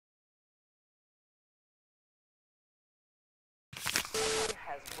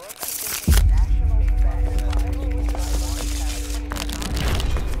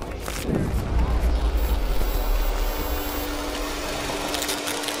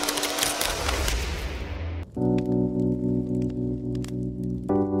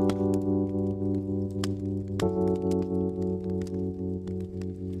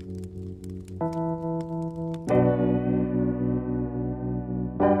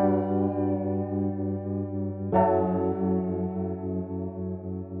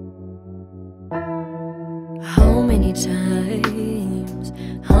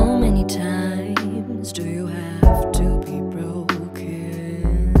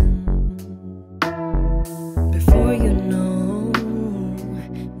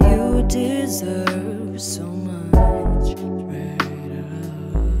deserve so much better.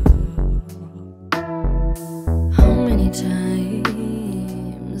 How many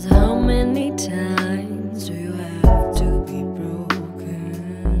times do you have to be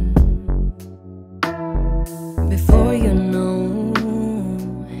broken before you know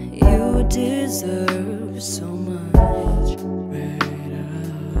you deserve so much better?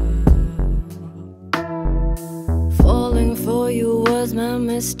 Falling for you was my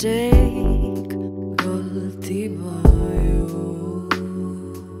mistake. Gulti bhayo.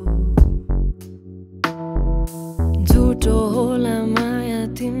 Jhuto hola maya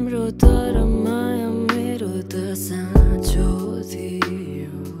timro tara maya mero ta sacho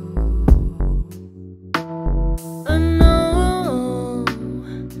thiyo. I know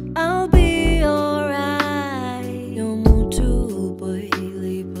I'll be alright. Yo mutu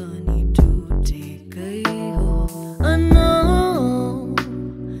paile pani tute kai ho. I know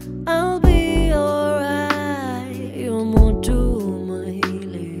I'll be alright. Yo mutu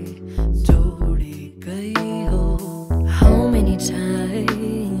maile jode kai ho. How many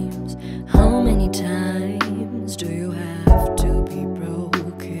times do you have to be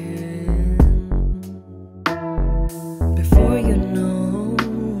broken before you know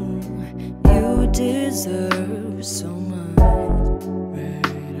you deserve so much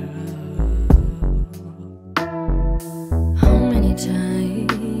better? How many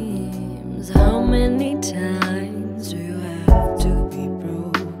times do you have to be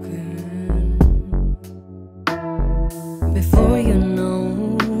broken before you know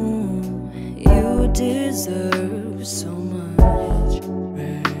you deserve so much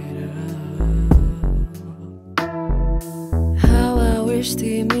better? How I wish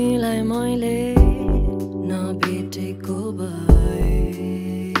तिमीलाई मैले नभेटेको भए,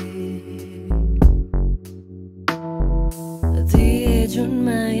 दिए जुन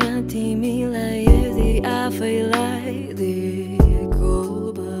माया तिमीलाई यदि आफैलाई दिएको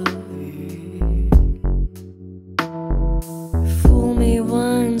भए. Fool me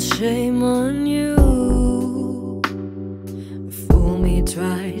once, shame on you. Fool me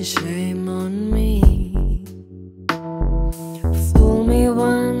twice, shame on me. Fool me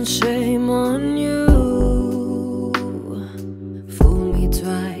once, shame on you. Fool me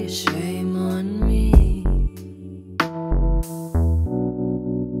twice, shame